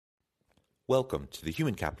Welcome to the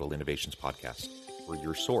Human Capital Innovations Podcast. We're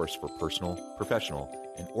your source for personal, professional,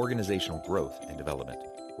 and organizational growth and development,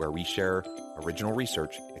 where we share original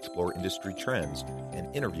research, explore industry trends,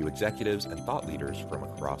 and interview executives and thought leaders from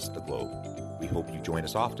across the globe. We hope you join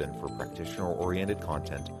us often for practitioner-oriented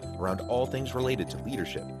content around all things related to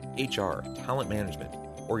leadership, HR, talent management,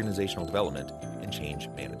 organizational development, and change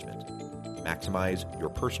management. Maximize your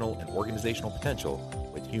personal and organizational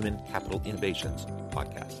potential with Human Capital Innovations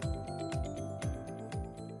Podcast.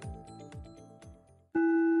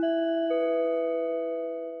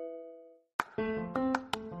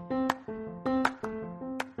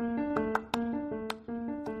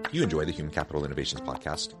 If you enjoy the Human Capital Innovations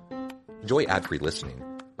Podcast, enjoy ad-free listening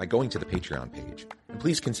by going to the Patreon page, and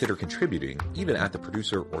please consider contributing even at the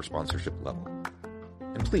producer or sponsorship level.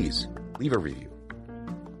 And please leave a review.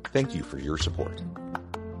 Thank you for your support.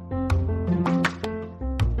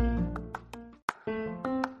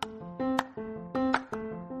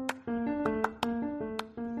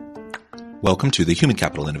 Welcome to the Human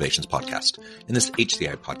Capital Innovations Podcast. In this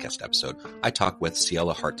HCI podcast episode, I talk with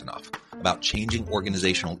Ciela Hartanov about changing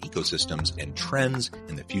organizational ecosystems and trends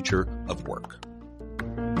in the future of work.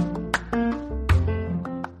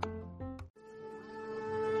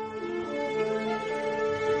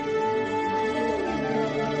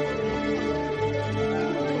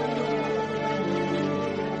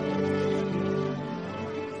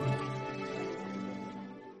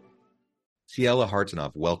 Ciela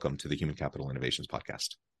Hartanov, welcome to the Human Capital Innovations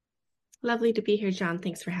Podcast. Lovely to be here, John.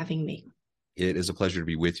 Thanks for having me. It is a pleasure to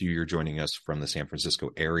be with you. You're joining us from the San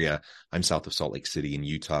Francisco area. I'm south of Salt Lake City in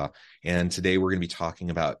Utah. And today we're going to be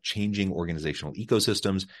talking about changing organizational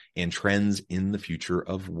ecosystems and trends in the future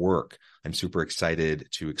of work. I'm super excited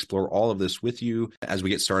to explore all of this with you. As we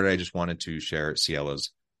get started, I just wanted to share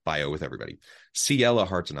Ciela's bio with everybody. Ciela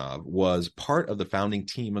Hartanov was part of the founding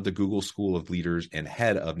team of the Google School of Leaders and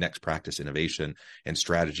head of Next Practice Innovation and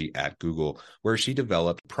Strategy at Google, where she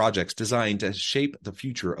developed projects designed to shape the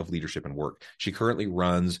future of leadership and work. She currently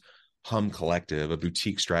runs Hum Collective, a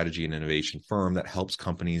boutique strategy and innovation firm that helps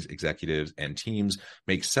companies, executives, and teams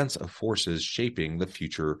make sense of forces shaping the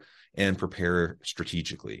future and prepare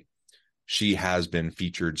strategically. She has been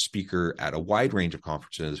featured speaker at a wide range of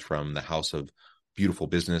conferences, from the House of Beautiful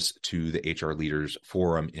Business to the HR Leaders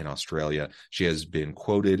Forum in Australia. She has been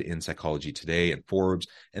quoted in Psychology Today and Forbes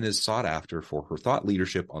and is sought after for her thought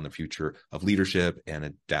leadership on the future of leadership and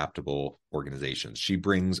adaptable organizations. She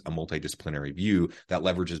brings a multidisciplinary view that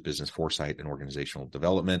leverages business foresight and organizational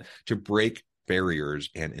development to break barriers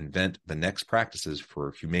and invent the next practices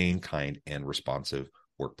for humane, kind, and responsive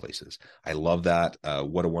workplaces. I love that.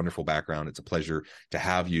 What a wonderful background. It's a pleasure to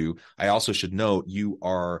have you. I also should note you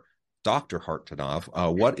are Dr.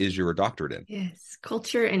 Hartanov. What is your doctorate in? Yes,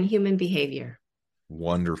 culture and human behavior.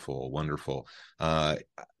 Wonderful, wonderful.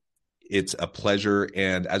 It's a pleasure.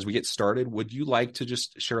 And as we get started, would you like to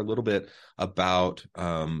just share a little bit about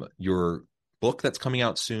your book that's coming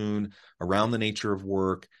out soon around the nature of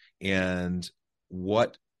work and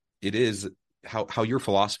what it is, how your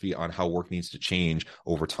philosophy on how work needs to change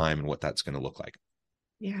over time and what that's going to look like?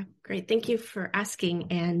 Yeah, great. Thank you for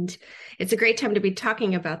asking. And it's a great time to be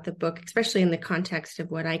talking about the book, especially in the context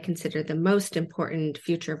of what I consider the most important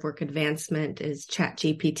future of work advancement is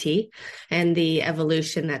ChatGPT and the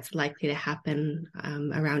evolution that's likely to happen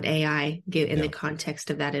around AI in the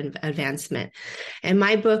context of that advancement. And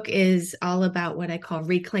my book is all about what I call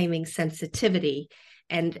reclaiming sensitivity.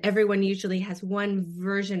 And everyone usually has one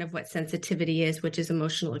version of what sensitivity is, which is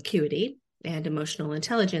emotional acuity and emotional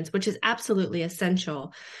intelligence, which is absolutely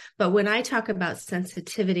essential. But when I talk about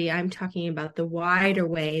sensitivity, I'm talking about the wider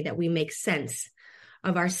way that we make sense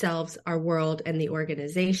of ourselves, our world, and the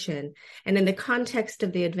organization. And in the context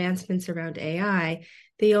of the advancements around AI,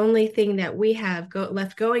 the only thing that we have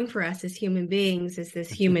left going for us as human beings is this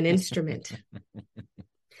human instrument.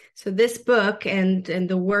 So this book and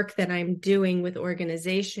the work that I'm doing with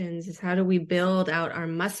organizations is how do we build out our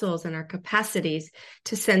muscles and our capacities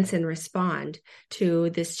to sense and respond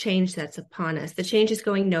to this change that's upon us. The change is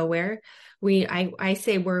going nowhere. I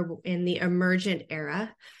say we're in the emergent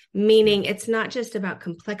era, meaning it's not just about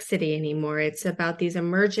complexity anymore. It's about these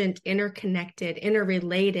emergent, interconnected,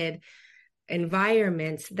 interrelated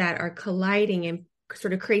environments that are colliding and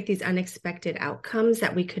sort of create these unexpected outcomes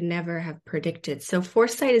that we could never have predicted. So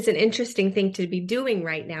foresight is an interesting thing to be doing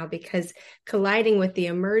right now because colliding with the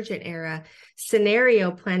emergent era,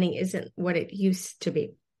 scenario planning isn't what it used to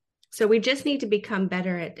be. So we just need to become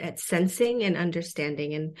better at sensing and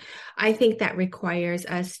understanding. And I think that requires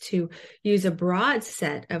us to use a broad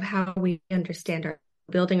set of how we understand our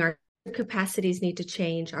building our capacities need to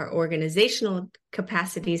change. Our organizational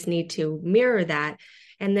capacities need to mirror that.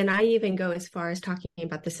 And then I even go as far as talking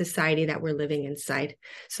about the society that we're living inside,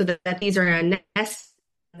 so that these are a nest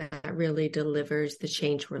that really delivers the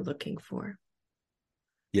change we're looking for.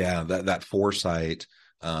 Yeah, that foresight,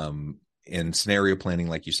 in scenario planning,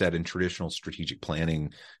 like you said, in traditional strategic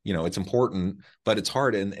planning, it's important, but it's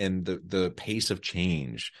hard. And the pace of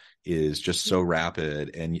change is just so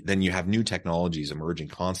rapid. And then you have new technologies emerging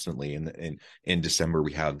constantly. And in December,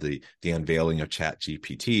 we have the unveiling of Chat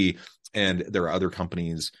GPT, and there are other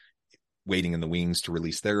companies waiting in the wings to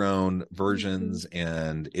release their own versions.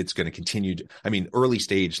 And it's going to continue early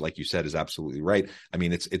stage, like you said, is absolutely right.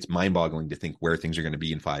 It's mind-boggling to think where things are going to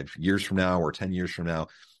be in 5 years from now or 10 years from now.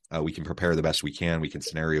 We can prepare the best we can. We can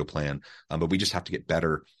scenario plan, but we just have to get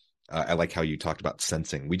better. I like how you talked about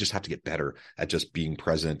sensing. We just have to get better at just being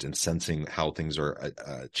present and sensing how things are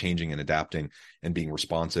changing and adapting, and being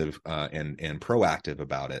responsive and proactive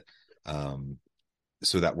about it,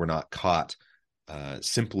 so that we're not caught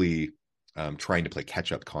simply trying to play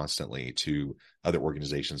catch up constantly to other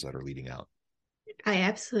organizations that are leading out. I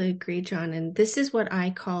absolutely agree, John. And this is what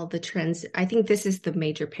I call the trends. I think this is the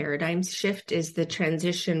major paradigm shift, is the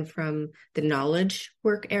transition from the knowledge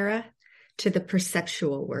work era to the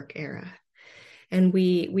perceptual work era. And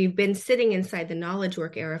we've been sitting inside the knowledge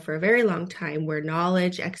work era for a very long time, where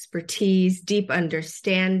knowledge, expertise, deep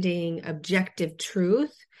understanding, objective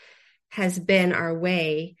truth has been our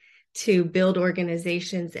way to build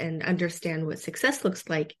organizations and understand what success looks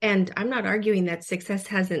like. And I'm not arguing that success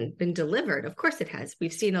hasn't been delivered. Of course it has.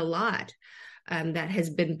 We've seen a lot that has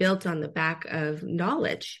been built on the back of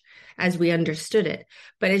knowledge as we understood it.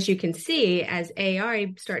 But as you can see, as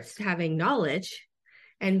AI starts having knowledge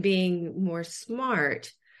and being more smart,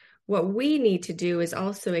 what we need to do is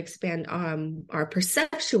also expand our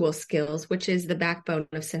perceptual skills, which is the backbone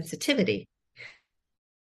of sensitivity.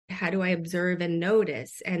 How do I observe and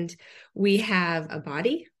notice? And we have a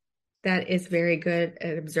body that is very good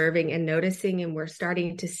at observing and noticing. And we're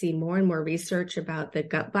starting to see more and more research about the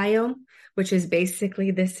gut biome, which is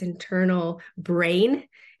basically this internal brain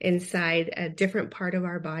inside a different part of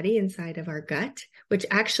our body, inside of our gut, which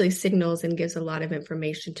actually signals and gives a lot of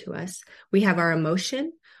information to us. We have our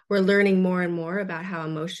emotion. We're learning more and more about how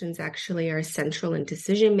emotions actually are essential in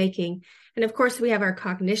decision making. And of course, we have our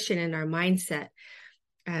cognition and our mindset.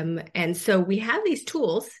 And so we have these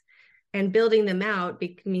tools, and building them out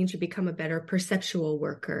means you become a better perceptual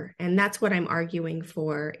worker. And that's what I'm arguing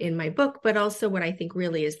for in my book, but also what I think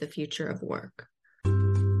really is the future of work.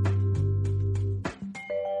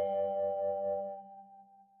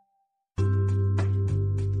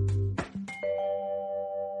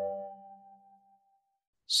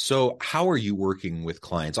 So how are you working with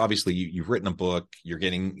clients? Obviously, you've written a book, you're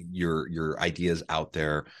getting your ideas out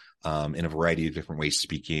there in a variety of different ways,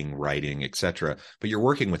 speaking, writing, etc. But you're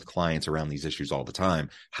working with clients around these issues all the time.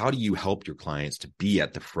 How do you help your clients to be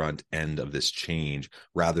at the front end of this change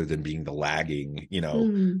rather than being the lagging,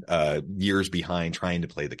 years behind, trying to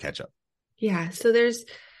play the catch up? Yeah. So there's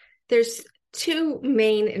two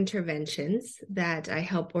main interventions that I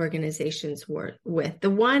help organizations work with. The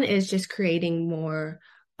one is just creating more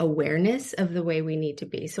awareness of the way we need to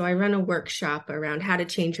be. So I run a workshop around how to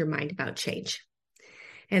change your mind about change.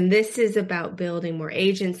 And this is about building more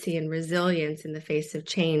agency and resilience in the face of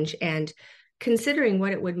change, and considering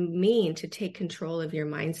what it would mean to take control of your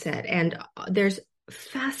mindset. And there's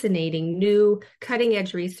fascinating new cutting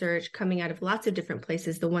edge research coming out of lots of different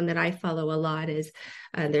places. The one that I follow a lot is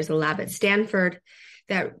there's a lab at Stanford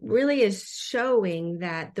that really is showing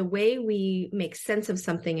that the way we make sense of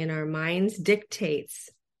something in our minds dictates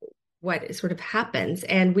what sort of happens.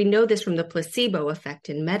 And we know this from the placebo effect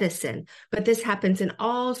in medicine, but this happens in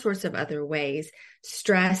all sorts of other ways.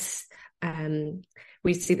 Stress,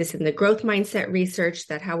 we see this in the growth mindset research,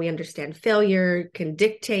 that how we understand failure can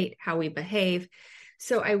dictate how we behave.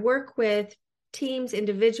 So I work with teams,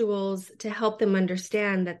 individuals, to help them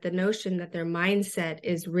understand that the notion that their mindset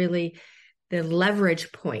is really the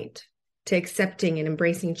leverage point to accepting and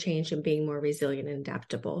embracing change and being more resilient and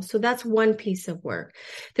adaptable. So that's one piece of work.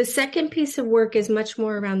 The second piece of work is much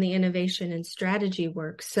more around the innovation and strategy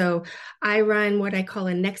work. So I run what I call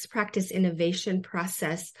a next practice innovation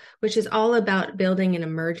process, which is all about building an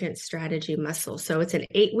emergent strategy muscle. So it's an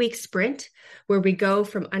 8-week sprint where we go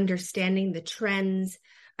from understanding the trends,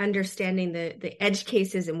 understanding the edge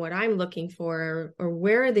cases and what I'm looking for, or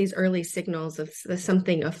where are these early signals of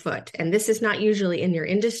something afoot. And this is not usually in your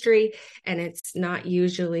industry, and it's not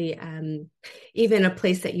usually even a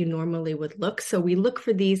place that you normally would look. So we look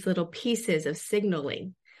for these little pieces of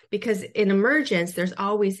signaling, because in emergence, there's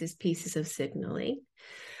always these pieces of signaling.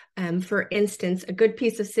 For instance, a good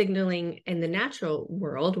piece of signaling in the natural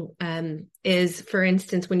world is, for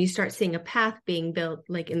instance, when you start seeing a path being built,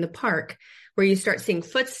 like in the park, where you start seeing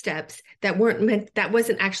footsteps that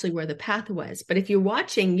wasn't actually where the path was. But if you're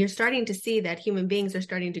watching, you're starting to see that human beings are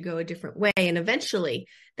starting to go a different way, and eventually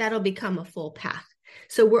that'll become a full path.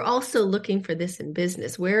 So we're also looking for this in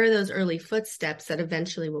business. Where are those early footsteps that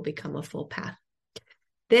eventually will become a full path?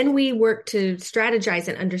 Then we work to strategize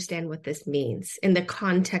and understand what this means in the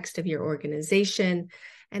context of your organization.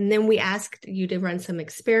 And then we ask you to run some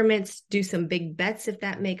experiments, do some big bets, if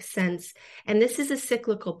that makes sense. And this is a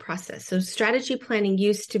cyclical process. So strategy planning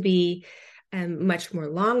used to be much more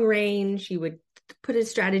long range. You would put a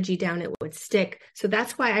strategy down, it would stick. So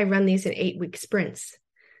that's why I run these in 8-week sprints.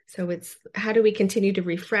 So it's how do we continue to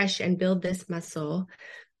refresh and build this muscle?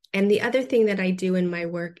 And the other thing that I do in my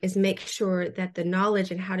work is make sure that the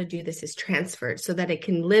knowledge and how to do this is transferred so that it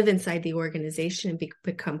can live inside the organization and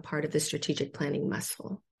become part of the strategic planning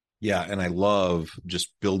muscle. Yeah, and I love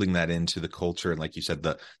just building that into the culture. And like you said,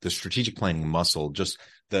 the strategic planning muscle, just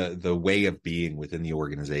the way of being within the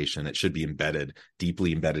organization, it should be embedded,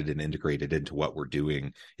 deeply embedded and integrated into what we're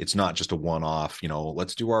doing. It's not just a one-off,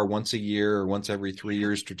 let's do our once a year or once every 3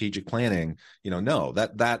 years strategic planning. No,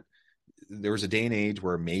 that there was a day and age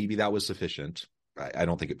where maybe that was sufficient. I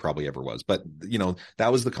don't think it probably ever was, but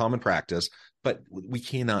that was the common practice. But we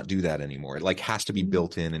cannot do that anymore. It has to be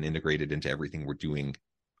built in and integrated into everything we're doing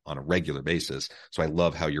on a regular basis. So I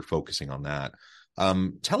love how you're focusing on that.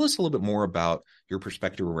 Tell us a little bit more about your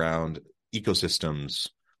perspective around ecosystems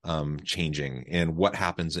changing and what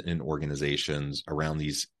happens in organizations around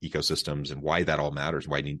these ecosystems and why that all matters,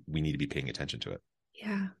 why we need to be paying attention to it.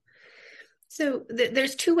 Yeah. So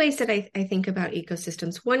there's two ways that I think about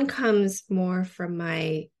ecosystems. One comes more from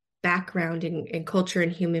my background in culture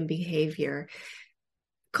and human behavior.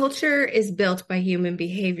 Culture is built by human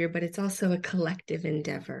behavior, but it's also a collective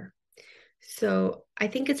endeavor. So I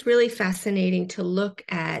think it's really fascinating to look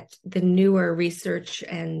at the newer research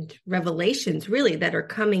and revelations really that are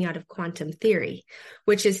coming out of quantum theory,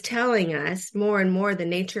 which is telling us more and more the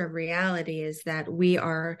nature of reality is that we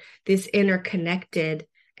are this interconnected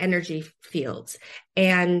energy fields.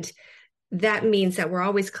 And that means that we're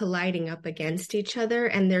always colliding up against each other.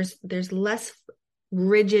 And there's less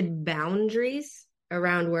rigid boundaries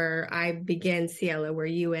around where I begin, Ciela, where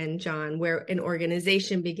you end, John, where an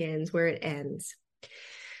organization begins, where it ends.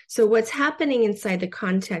 So what's happening inside the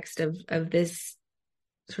context of this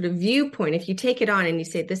sort of viewpoint, if you take it on and you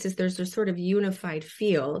say, there's a sort of unified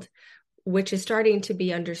field, which is starting to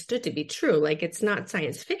be understood to be true. Like it's not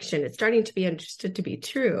science fiction. It's starting to be understood to be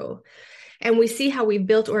true. And we see how we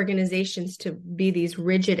built organizations to be these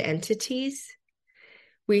rigid entities.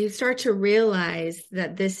 We start to realize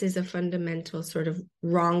that this is a fundamental sort of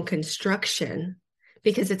wrong construction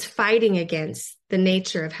because it's fighting against the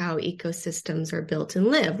nature of how ecosystems are built and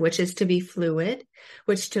live, which is to be fluid,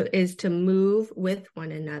 is to move with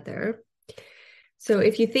one another. So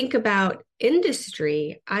if you think about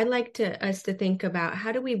industry, I like us to think about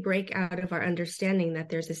how do we break out of our understanding that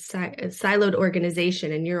there's a siloed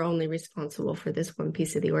organization and you're only responsible for this one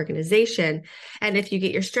piece of the organization. And if you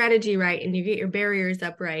get your strategy right and you get your barriers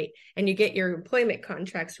up right and you get your employment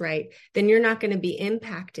contracts right, then you're not going to be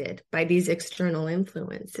impacted by these external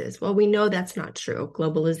influences. Well, we know that's not true.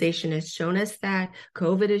 Globalization has shown us that.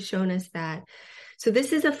 COVID has shown us that. So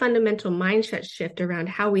this is a fundamental mindset shift around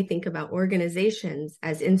how we think about organizations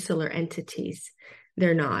as insular entities.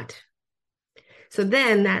 They're not. So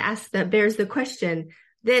then that bears the question,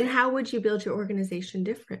 then how would you build your organization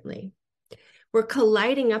differently? We're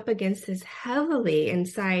colliding up against this heavily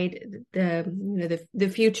inside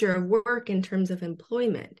the future of work in terms of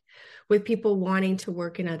employment, with people wanting to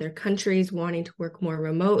work in other countries, wanting to work more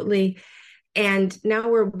remotely. And now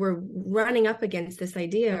we're running up against this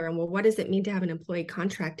idea around, well, what does it mean to have an employee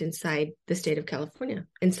contract inside the state of California,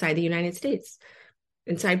 inside the United States,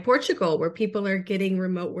 inside Portugal, where people are getting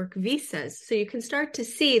remote work visas? So you can start to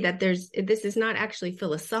see that this is not actually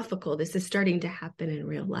philosophical. This is starting to happen in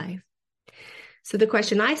real life. So the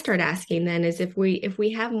question I start asking then is if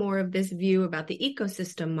we have more of this view about the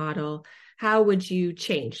ecosystem model, how would you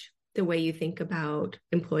change the way you think about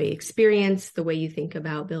employee experience, the way you think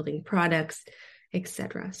about building products, et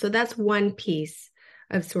cetera? So that's one piece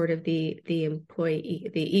of sort of the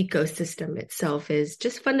ecosystem itself, is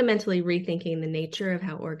just fundamentally rethinking the nature of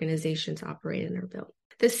how organizations operate and are built.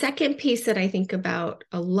 The second piece that I think about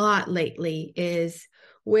a lot lately is,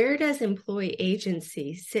 where does employee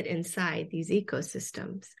agency sit inside these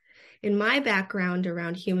ecosystems? In my background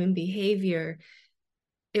around human behavior,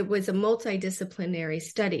 it was a multidisciplinary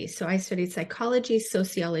study. So I studied psychology,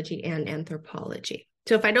 sociology, and anthropology.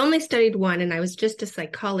 So if I'd only studied one and I was just a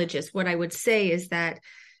psychologist, what I would say is that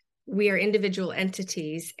we are individual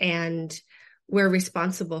entities and we're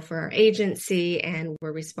responsible for our agency and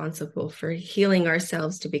we're responsible for healing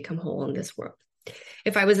ourselves to become whole in this world.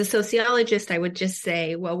 If I was a sociologist, I would just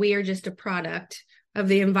say, well, we are just a product of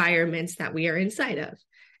the environments that we are inside of.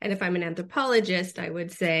 And if I'm an anthropologist, I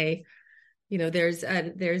would say, there's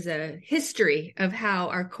a history of how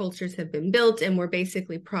our cultures have been built, and we're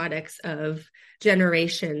basically products of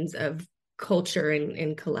generations of culture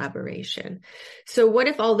and collaboration. So what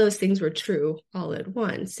if all those things were true all at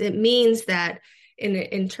once? It means that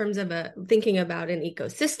in terms of thinking about an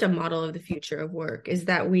ecosystem model of the future of work, is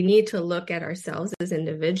that we need to look at ourselves as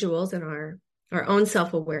individuals and our own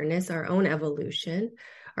self-awareness, our own evolution,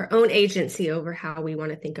 our own agency over how we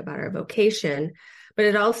want to think about our vocation. But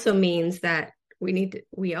it also means that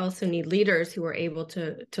we also need leaders who are able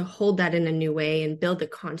to hold that in a new way and build the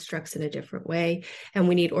constructs in a different way. And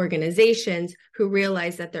we need organizations who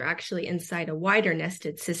realize that they're actually inside a wider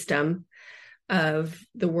nested system of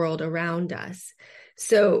the world around us.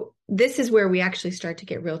 So this is where we actually start to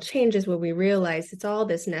get real changes, when we realize it's all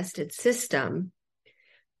this nested system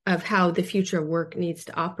of how the future of work needs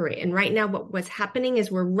to operate. And right now, what's happening is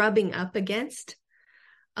we're rubbing up against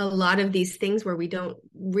a lot of these things where we don't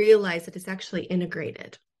realize that it's actually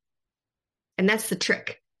integrated. And that's the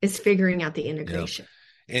trick, is figuring out the integration.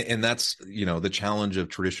 Yeah. And that's, the challenge of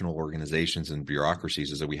traditional organizations and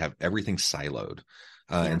bureaucracies is that we have everything siloed.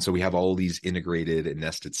 And so we have all these integrated and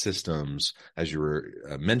nested systems, as you were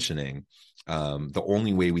mentioning. The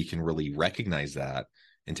only way we can really recognize that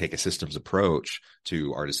and take a systems approach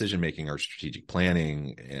to our decision-making, our strategic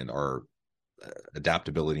planning, and our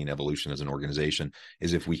adaptability and evolution as an organization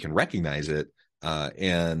is if we can recognize it.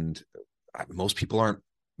 And most people aren't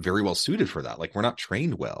very well suited for that. Like, we're not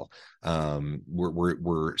trained well.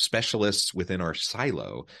 We're specialists within our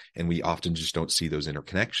silo, and we often just don't see those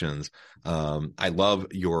interconnections. I love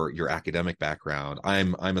your academic background.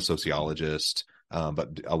 I'm a sociologist,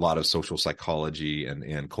 but a lot of social psychology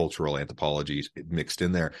and cultural anthropology mixed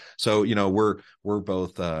in there. So, we're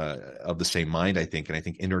both of the same mind, I think. And I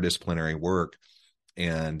think interdisciplinary work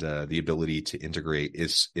and the ability to integrate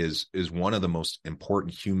is one of the most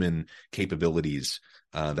important human capabilities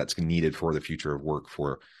that's needed for the future of work,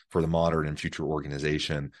 for the modern and future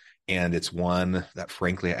organization. And it's one that,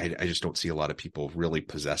 frankly, I just don't see a lot of people really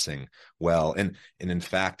possessing well. And in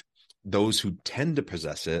fact, those who tend to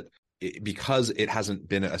possess it, because it hasn't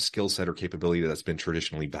been a skill set or capability that's been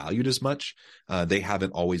traditionally valued as much, they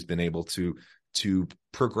haven't always been able to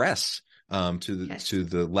progress to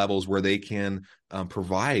the levels where they can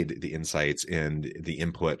provide the insights and the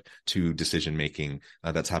input to decision making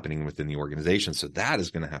that's happening within the organization. So that is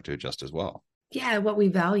going to have to adjust as well. Yeah, what we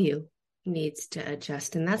value needs to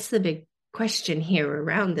adjust, and that's the big question here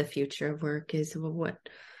around the future of work: is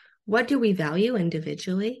what do we value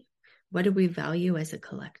individually? What do we value as a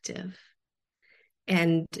collective?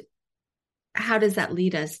 And how does that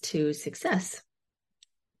lead us to success?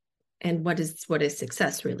 And what is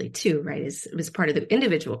success really too, right? Is part of the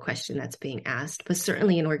individual question that's being asked. But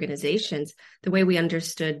certainly in organizations, the way we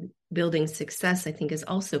understood building success, I think, is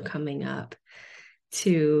also coming up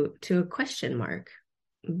to a question mark,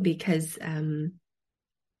 because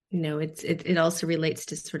it also relates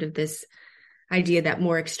to sort of this idea that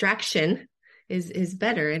more extraction is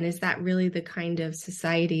better. And is that really the kind of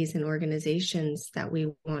societies and organizations that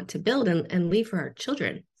we want to build and leave for our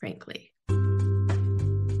children, frankly?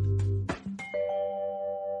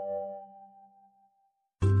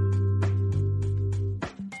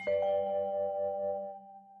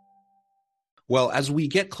 Well, as we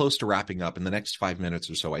get close to wrapping up in the next 5 minutes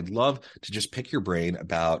or so, I'd love to just pick your brain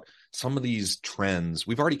about some of these trends.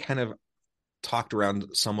 We've already kind of talked around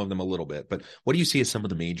some of them a little bit, but what do you see as some of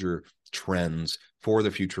the major trends for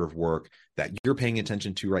the future of work that you're paying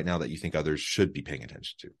attention to right now that you think others should be paying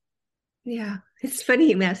attention to? Yeah, it's funny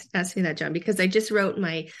you asked me that, John, because I just wrote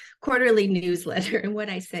my quarterly newsletter, and what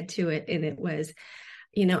I said to it in it was,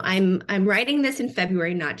 I'm writing this in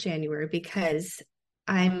February, not January, because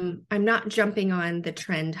I'm not jumping on the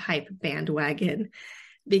trend hype bandwagon,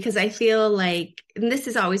 because I feel like, and this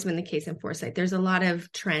has always been the case in Foresight, there's a lot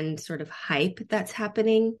of trend sort of hype that's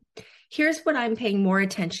happening. Here's what I'm paying more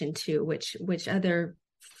attention to, which other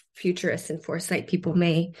futurists and Foresight people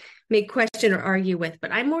may question or argue with,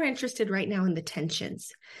 but I'm more interested right now in the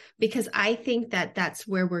tensions, because I think that that's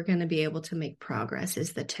where we're going to be able to make progress,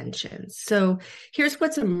 is the tensions. So here's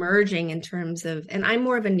what's emerging in terms of, and I'm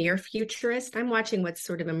more of a near futurist. I'm watching what's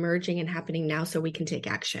sort of emerging and happening now so we can take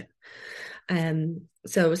action.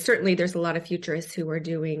 So certainly there's a lot of futurists who are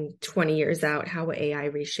doing 20 years out, how will AI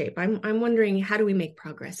reshape? I'm wondering, how do we make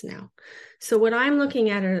progress now? So what I'm looking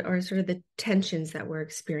at are sort of the tensions that we're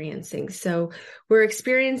experiencing. So we're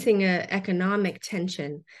experiencing an economic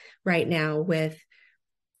tension right now with,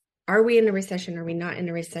 are we in a recession? Are we not in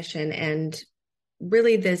a recession? And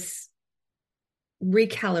really this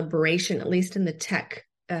recalibration, at least in the tech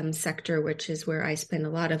sector, which is where I spend a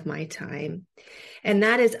lot of my time. And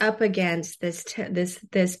that is up against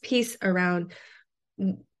this piece around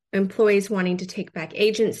employees wanting to take back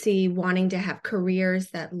agency, wanting to have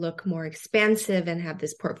careers that look more expansive and have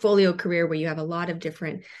this portfolio career where you have a lot of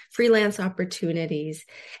different freelance opportunities.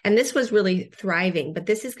 And this was really thriving, but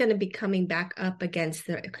this is going to be coming back up against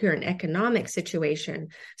the current economic situation.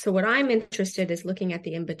 So what I'm interested is looking at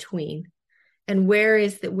the in-between and where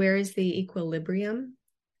is the equilibrium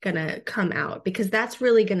going to come out? Because that's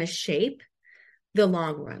really going to shape the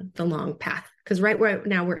long run, the long path. Because right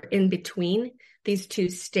now we're in between these two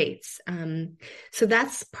states. So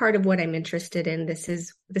that's part of what I'm interested in. This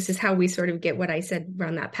is how we sort of get what I said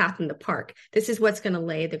around that path in the park. This is what's going to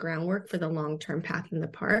lay the groundwork for the long-term path in the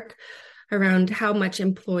park around how much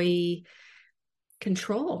employee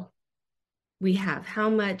control we have, how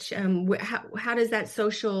much, how does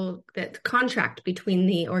that contract between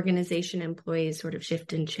the organization and employees sort of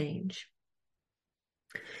shift and change?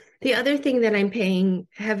 The other thing that I'm paying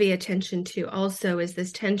heavy attention to also is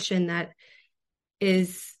this tension that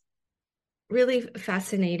is really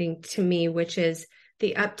fascinating to me, which is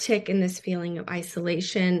the uptick in this feeling of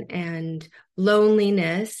isolation and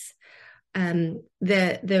loneliness,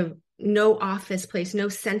 the no office place, no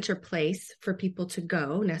center place for people to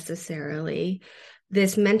go necessarily,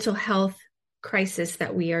 this mental health crisis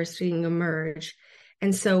that we are seeing emerge.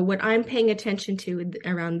 And so what I'm paying attention to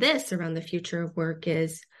around the future of work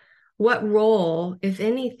is, what role, if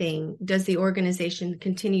anything, does the organization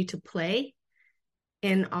continue to play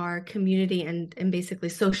in our community and basically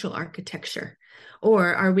social architecture?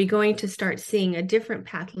 Or are we going to start seeing a different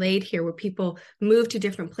path laid here where people move to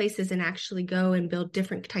different places and actually go and build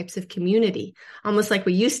different types of community, almost like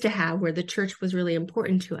we used to have, where the church was really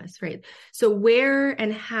important to us, right? So where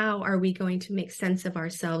and how are we going to make sense of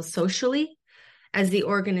ourselves socially as the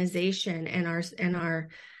organization, and our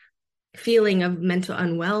feeling of mental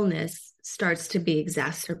unwellness starts to be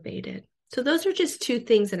exacerbated? So those are just two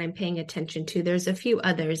things that I'm paying attention to. There's a few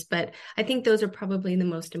others, but I think those are probably the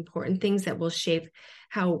most important things that will shape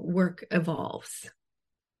how work evolves.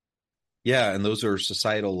 Yeah, and those are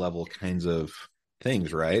societal level kinds of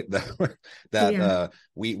things, right? that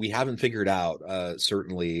we haven't figured out.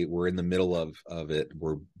 Certainly, we're in the middle of it.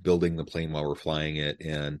 We're building the plane while we're flying it,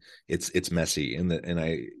 and it's messy.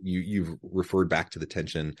 And you've referred back to the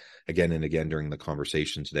tension again and again during the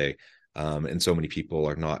conversation today. And so many people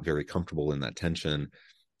are not very comfortable in that tension.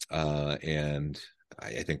 And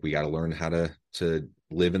I think we got to learn how to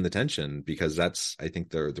live in the tension, because that's, I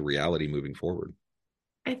think, the reality moving forward.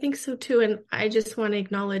 I think so too. And I just want to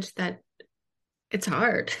acknowledge that it's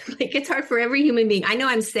hard. Like, it's hard for every human being. I know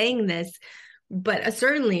I'm saying this, but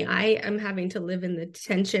certainly I am having to live in the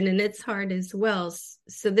tension, and it's hard as well.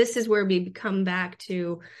 So this is where we come back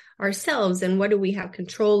to ourselves and what do we have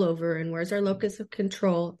control over, and where's our locus of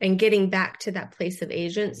control, and getting back to that place of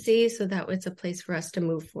agency so that it's a place for us to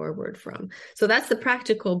move forward from. So that's the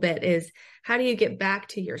practical bit, is how do you get back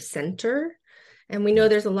to your center? And we know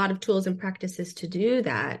there's a lot of tools and practices to do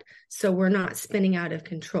that, so we're not spinning out of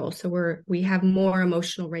control. So we have more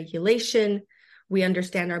emotional regulation. We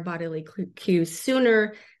understand our bodily cues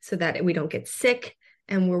sooner so that we don't get sick,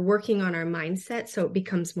 and we're working on our mindset so it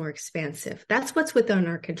becomes more expansive. That's what's within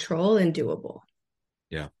our control and doable.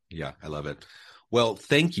 Yeah, I love it. Well,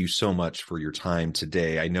 thank you so much for your time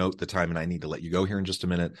today. I note the time and I need to let you go here in just a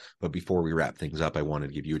minute. But before we wrap things up, I wanted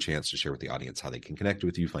to give you a chance to share with the audience how they can connect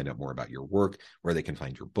with you, find out more about your work, where they can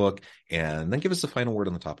find your book, and then give us the final word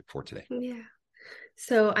on the topic for today. Yeah.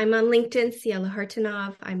 So I'm on LinkedIn, Ciela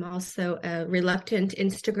Hartanov. I'm also a reluctant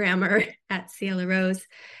Instagrammer at Ciela Rose.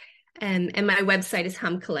 And my website is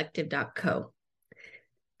humcollective.co.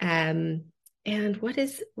 And what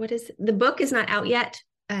is the book is not out yet.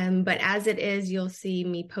 But as it is, you'll see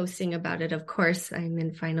me posting about it. Of course, I'm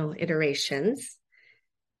in final iterations.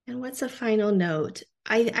 And what's a final note?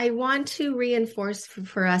 I want to reinforce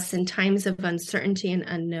for us, in times of uncertainty and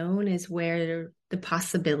unknown, is where the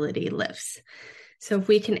possibility lives. So if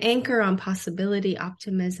we can anchor on possibility,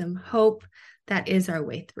 optimism, hope, that is our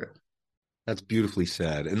way through. That's beautifully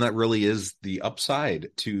said. And that really is the upside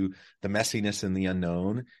to the messiness and the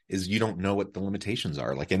unknown, is you don't know what the limitations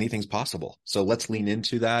are. Like, anything's possible. So let's lean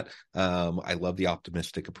into that. I love the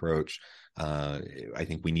optimistic approach. I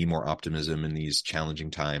think we need more optimism in these challenging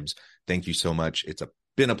times. Thank you so much. It's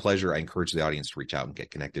been a pleasure. I encourage the audience to reach out and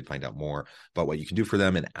get connected, find out more about what you can do for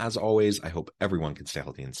them. And as always, I hope everyone can stay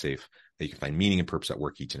healthy and safe, that you can find meaning and purpose at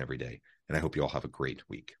work each and every day. And I hope you all have a great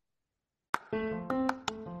week.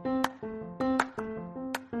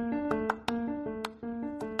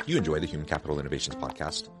 If you enjoy the Human Capital Innovations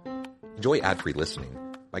podcast, enjoy ad-free listening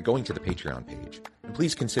by going to the Patreon page, and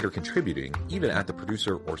please consider contributing even at the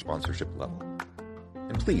producer or sponsorship level.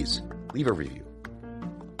 And please leave a review.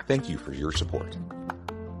 Thank you for your support.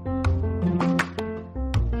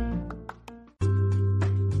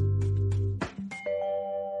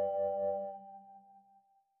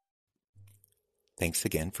 Thanks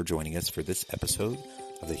again for joining us for this episode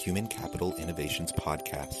of the Human Capital Innovations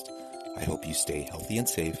podcast. I hope you stay healthy and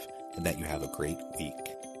safe, and that you have a great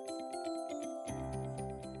week.